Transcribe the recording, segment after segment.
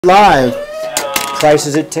Live. Price,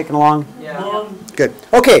 is it ticking along? Yeah. Good.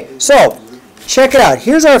 Okay, so check it out.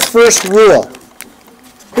 Here's our first rule.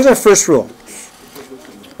 Here's our first rule.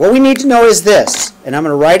 What we need to know is this, and I'm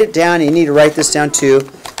going to write it down, and you need to write this down too.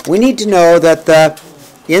 We need to know that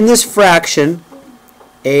in this fraction,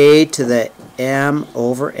 a to the m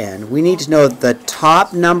over n, we need to know the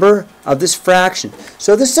top number of this fraction.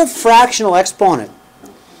 So this is a fractional exponent.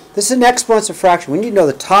 This is an exponent of fraction. We need to know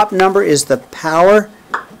the top number is the power.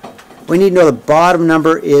 We need to know the bottom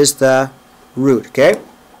number is the root, okay?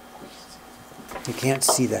 You can't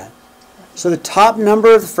see that. So the top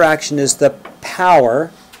number of the fraction is the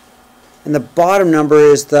power, and the bottom number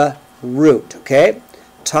is the root, okay?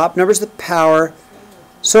 Top number is the power.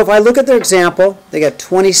 So if I look at their example, they got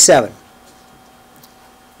 27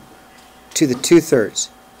 to the 2/3.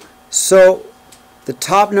 So the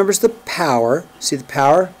top number is the power. See the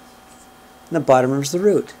power? And the bottom number is the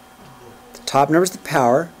root. The top number is the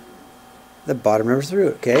power. The bottom number is the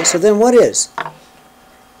root. Okay, so then what is?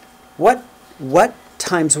 What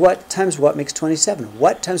times what makes 27?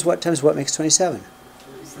 What times what makes 27?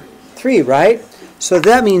 3, right? So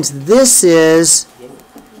that means this is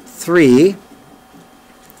 3.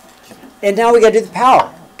 And now we got to do the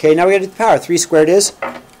power. Okay, now we got to do the power. 3 squared is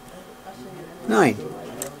 9.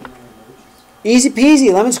 Easy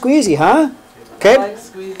peasy, lemon squeezy, huh? Okay. I like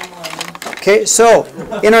squeezing lemon. Okay, so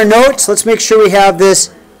in our notes, let's make sure we have this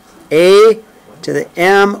a to the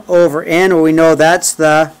m over n, where we know that's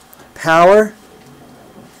the power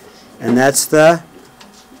and that's the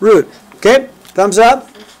root. Okay, thumbs up.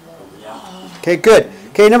 Okay, good.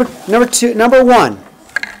 Okay, number 1.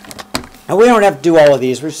 Now we don't have to do all of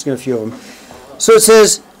these. We're just going to do a few of them. So it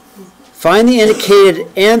says, find the indicated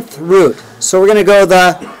nth root. So we're going to go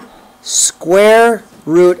the square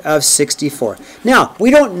root of 64. Now, we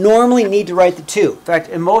don't normally need to write the 2. In fact,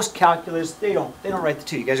 in most calculus, they don't write the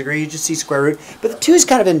 2. You guys agree? You just see square root. But the 2 is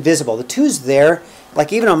kind of invisible. The 2 is there.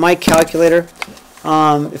 Like even on my calculator,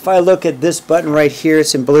 if I look at this button right here,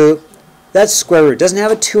 it's in blue. That's square root. It doesn't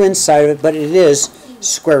have a 2 inside of it, but it is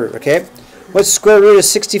square root, okay? What's square root of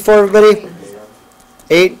 64, everybody?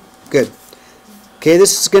 8. Good. Okay,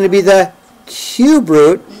 this is going to be the cube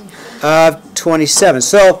root of 27.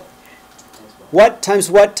 So, what times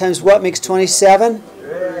what makes 27?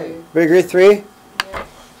 3. Bigger 3?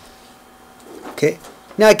 Okay.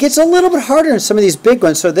 Now it gets a little bit harder in some of these big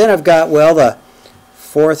ones. So then I've got, well, the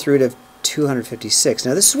 4th root of 256.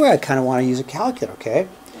 Now this is where I kind of want to use a calculator, okay?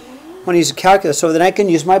 I want to use a calculator so then I can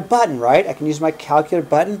use my button, right? I can use my calculator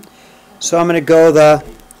button. So I'm going to go the,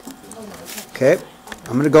 okay,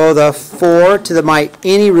 I'm going to go the 4 to my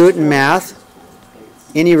any root in math.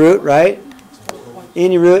 Any root, right?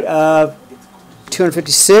 Any root of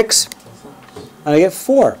 256, and I get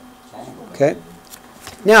 4. Okay.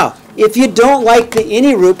 Now, if you don't like the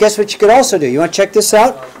any root, guess what you could also do? You want to check this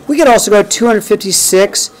out? We could also go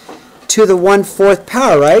 256 to the 1/4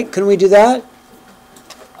 power, right? Couldn't we do that?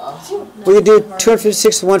 We could do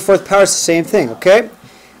 256 to the 1/4 power. It's the same thing. Okay.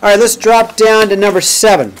 All right. Let's drop down to number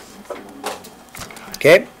 7.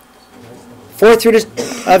 Okay. 4th root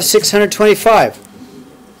of 625.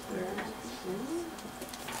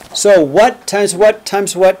 So what times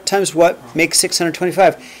what makes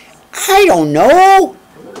 625? I don't know.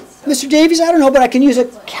 Mr. Davies, I don't know, but I can use a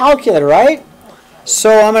calculator, right?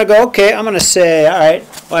 So I'm going to go, okay, I'm going to say, all right,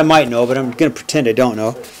 well, I might know, but I'm going to pretend I don't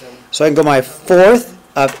know. So I can go my 4th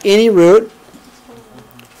of any root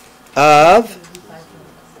of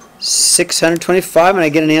 625, and I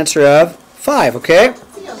get an answer of 5, okay?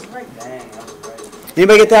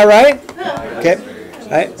 Anybody get that right? Okay, all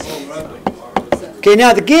right. Okay,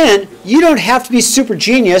 now again, you don't have to be super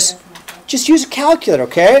genius. Just use a calculator,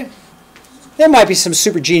 okay? There might be some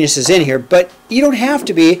super geniuses in here, but you don't have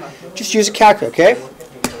to be. Just use a calculator, okay?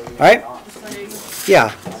 All right?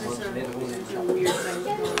 Yeah.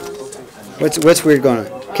 What's weird going on?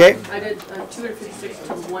 Okay? I did 256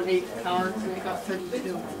 to 1/8 power, and I got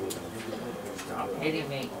 32. Stop hitting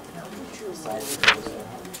me.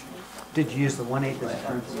 Did you use the 1/8 as a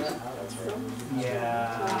parentheses?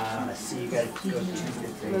 Yeah. See, you got to go to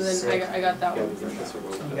 256. And then I got that one.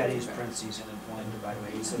 You got to use parentheses and then 1 divided by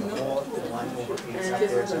 8. So the whole 1 over 8 is up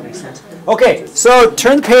there. Does that make sense? Okay, so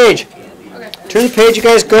turn the page. Okay. Turn the page, you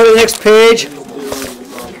guys. Go to the next page.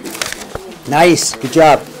 Nice. Good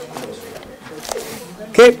job.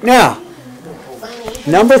 Okay, now,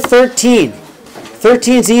 number 13.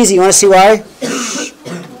 13 is easy. You want to see why?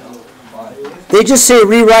 They just say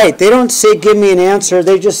rewrite. They don't say give me an answer.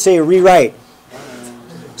 They just say rewrite.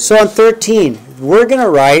 So on 13, we're going to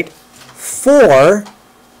write 4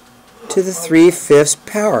 to the 3/5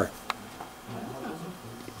 power.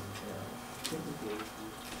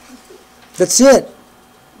 That's it.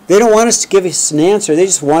 They don't want us to give us an answer. They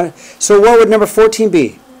just want it. So what would number 14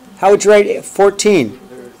 be? How would you write 14?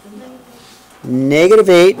 Negative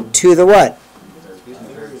 8 to the what?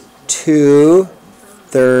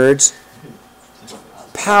 2/3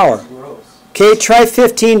 power. Okay, try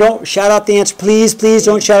 15. Don't shout out the answer. Please, please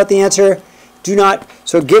don't shout out the answer. Do not.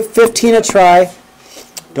 So give 15 a try.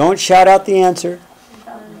 Don't shout out the answer.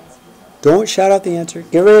 Don't shout out the answer.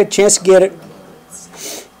 Give her a chance to get it.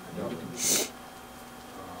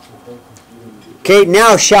 Okay,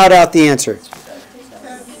 now shout out the answer.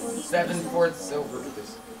 7/4 over.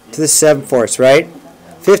 To the 7/4, right?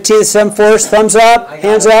 15 to the 7/4. Thumbs up.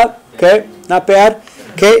 Hands up. Okay, not bad.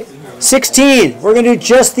 Okay, 16. We're going to do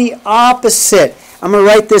just the opposite. I'm going to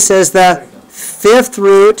write this as the 5th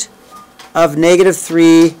root of negative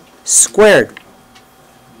 3 squared.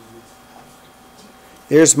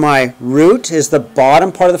 There's my root, is the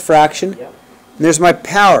bottom part of the fraction. And there's my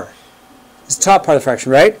power. It's the top part of the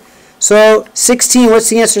fraction, right? So 16, what's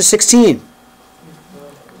the answer to 16?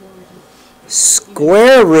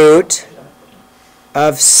 Square root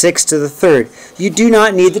of 6 to the 3rd. You do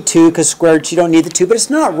not need the 2 because square root, you don't need the 2. But it's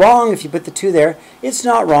not wrong if you put the 2 there. It's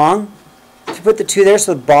not wrong if you put the 2 there.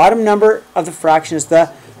 So the bottom number of the fraction is the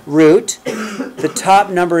root. The top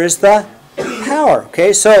number is the power.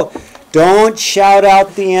 Okay, so don't shout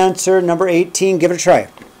out the answer. Number 18, give it a try.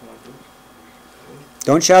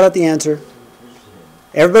 Don't shout out the answer.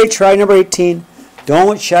 Everybody try number 18.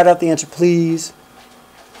 Don't shout out the answer, please.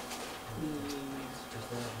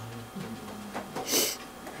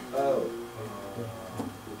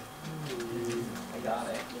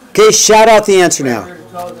 Okay, shout out the answer now.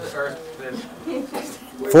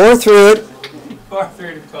 4th root. 4th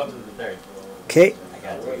root of 12 to the 3rd. Okay.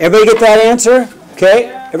 Everybody get that answer?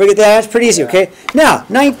 Okay. Everybody get that answer? Pretty easy, okay? Now,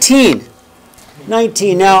 19.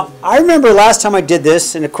 19. Now, I remember last time I did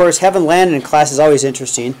this, and of course, having Landon in class is always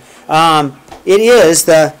interesting. It is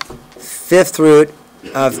the 5th root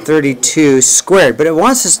of 32 squared, but it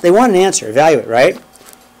wants us, they want an answer, evaluate, right?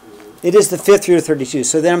 It is the 5th root of 32.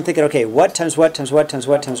 So then I'm thinking, okay, what times what times what times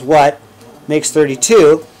what times what makes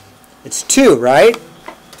 32? It's 2, right?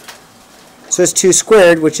 So it's 2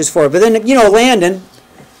 squared, which is 4. But then, you know, Landon,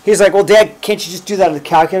 he's like, well, Dad, can't you just do that on the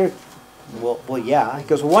calculator? Well, yeah. He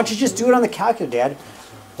goes, well, why don't you just do it on the calculator, Dad?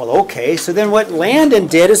 Well, okay. So then what Landon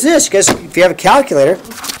did is this. You guys, if you have a calculator,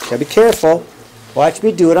 you gotta be careful. Watch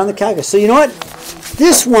me do it on the calculator. So you know what?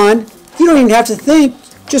 This one, you don't even have to think.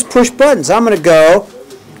 Just push buttons. I'm going to go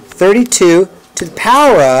 32 to the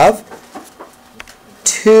power of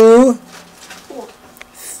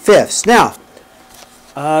 2/5. Now,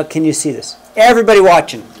 can you see this? Everybody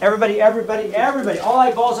watching. Everybody. All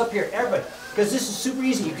eyeballs up here. Everybody. Because this is super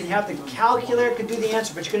easy. You can have the calculator can do the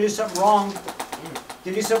answer, but you're going to do something wrong.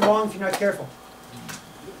 You do something wrong if you're not careful.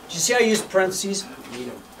 Do you see how I use parentheses?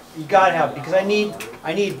 You got to have it because I need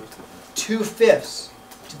 2/5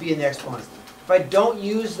 to be in the exponent. If I don't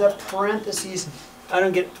use the parentheses, I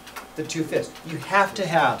don't get the 2/5. You have to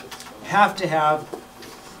have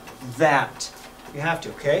that. You have to,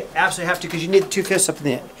 okay? Absolutely have to because you need the 2/5 up in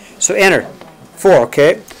the end. So enter. 4,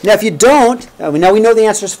 okay? Now if you don't, now we know the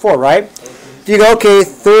answer is 4, right? If you go, okay,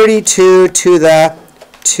 32 to the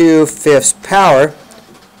 2/5 power,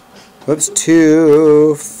 whoops,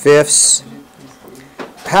 2/5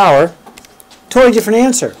 power, totally different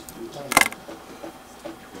answer.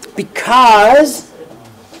 Because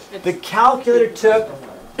the calculator took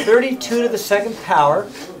 32 to the 2nd power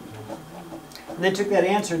and then took that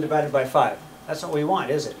answer and divided by 5. That's not what we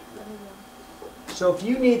want, is it? So if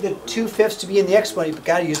you need the 2/5 to be in the exponent, you've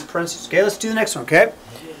got to use parentheses. Okay, let's do the next one, okay?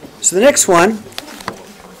 So the next one,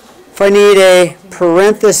 if I need a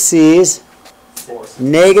parentheses,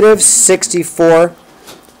 negative 64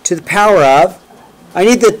 to the power of, I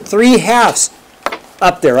need the 3/2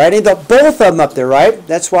 up there, right? I need both of them up there, right?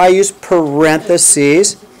 That's why I use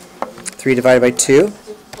parentheses. 3 divided by 2.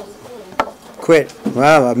 Quit.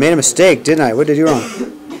 Wow, I made a mistake, didn't I? What did I do wrong?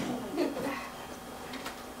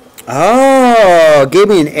 Oh, it gave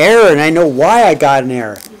me an error, and I know why I got an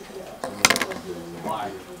error.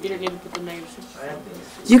 You don't need to put the negatives.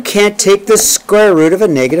 You can't take the square root of a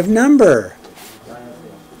negative number.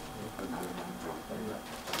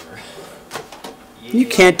 You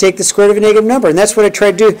can't take the square root of a negative number, and that's what I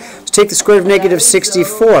tried to do, was take the square root of negative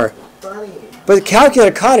 64. But the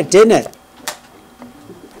calculator caught it, didn't it?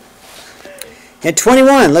 And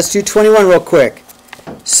 21, let's do 21 real quick.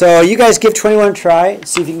 So you guys give 21 a try,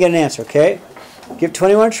 see if you can get an answer, okay? Give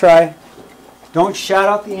 21 a try. Don't shout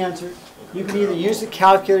out the answer. You can either use the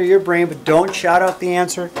calculator or your brain, but don't shout out the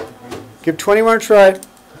answer. Give 21 a try.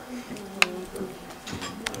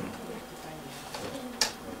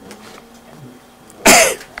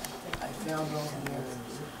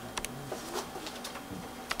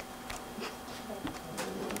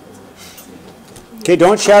 Okay,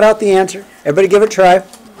 don't shout out the answer. Everybody give it a try. I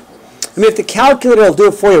mean, if the calculator will do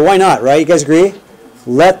it for you, why not, right? You guys agree?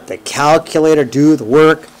 Let the calculator do the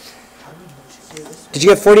work. Did you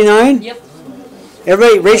get 49? Yep.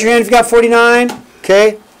 Everybody, raise your hand if you got 49.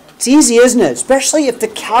 Okay. It's easy, isn't it? Especially if the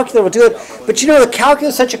calculator will do it. But you know, the calculator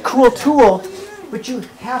is such a cool tool, but you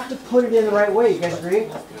have to put it in the right way. You guys agree?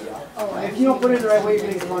 If you don't put it in the right way, you're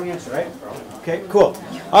going to get the wrong answer, right? Okay, cool.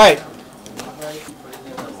 All right.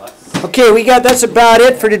 Okay, that's about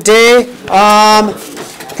it for today.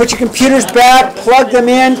 Put your computers back, plug them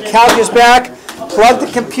in, calculus back, plug the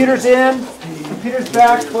computers in, computers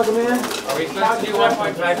back, plug them in. Are we supposed to do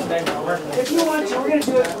 1.5 today? Over? If you want to, we're gonna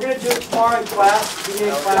do it tomorrow in class,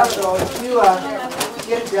 beginning of class, so if you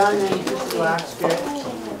get it done, then you just relax, okay?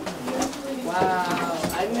 Wow.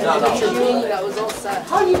 I didn't know that was all set.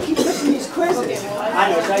 How do you keep missing these quizzes? Okay, well, I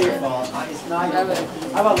know, it's not your fault. It's not your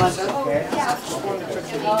fault. How about lunch, okay?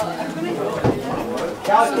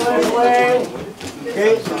 Calculators away.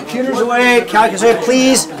 Okay, computers away, calculators away,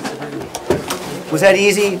 please. Was that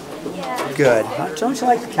easy? Yeah. Good. Don't you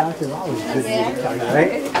like the calculator? Always good to use the calculator,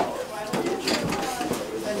 right?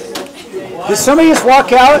 Did somebody just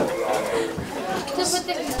walk out?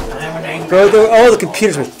 Oh, the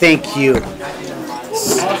computers were. Thank you.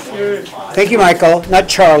 Thank you, Michael. Not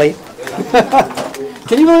Charlie.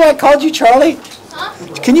 Can you believe I called you Charlie?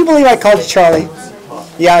 Can you believe I called you Charlie?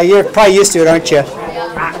 Yeah, you're probably used to it, aren't you?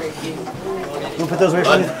 We'll put those away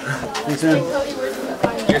for you. Thanks, man.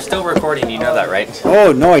 You're still recording, you know that, right?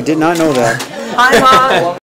 Oh, no, I did not know that. Hi, Mom.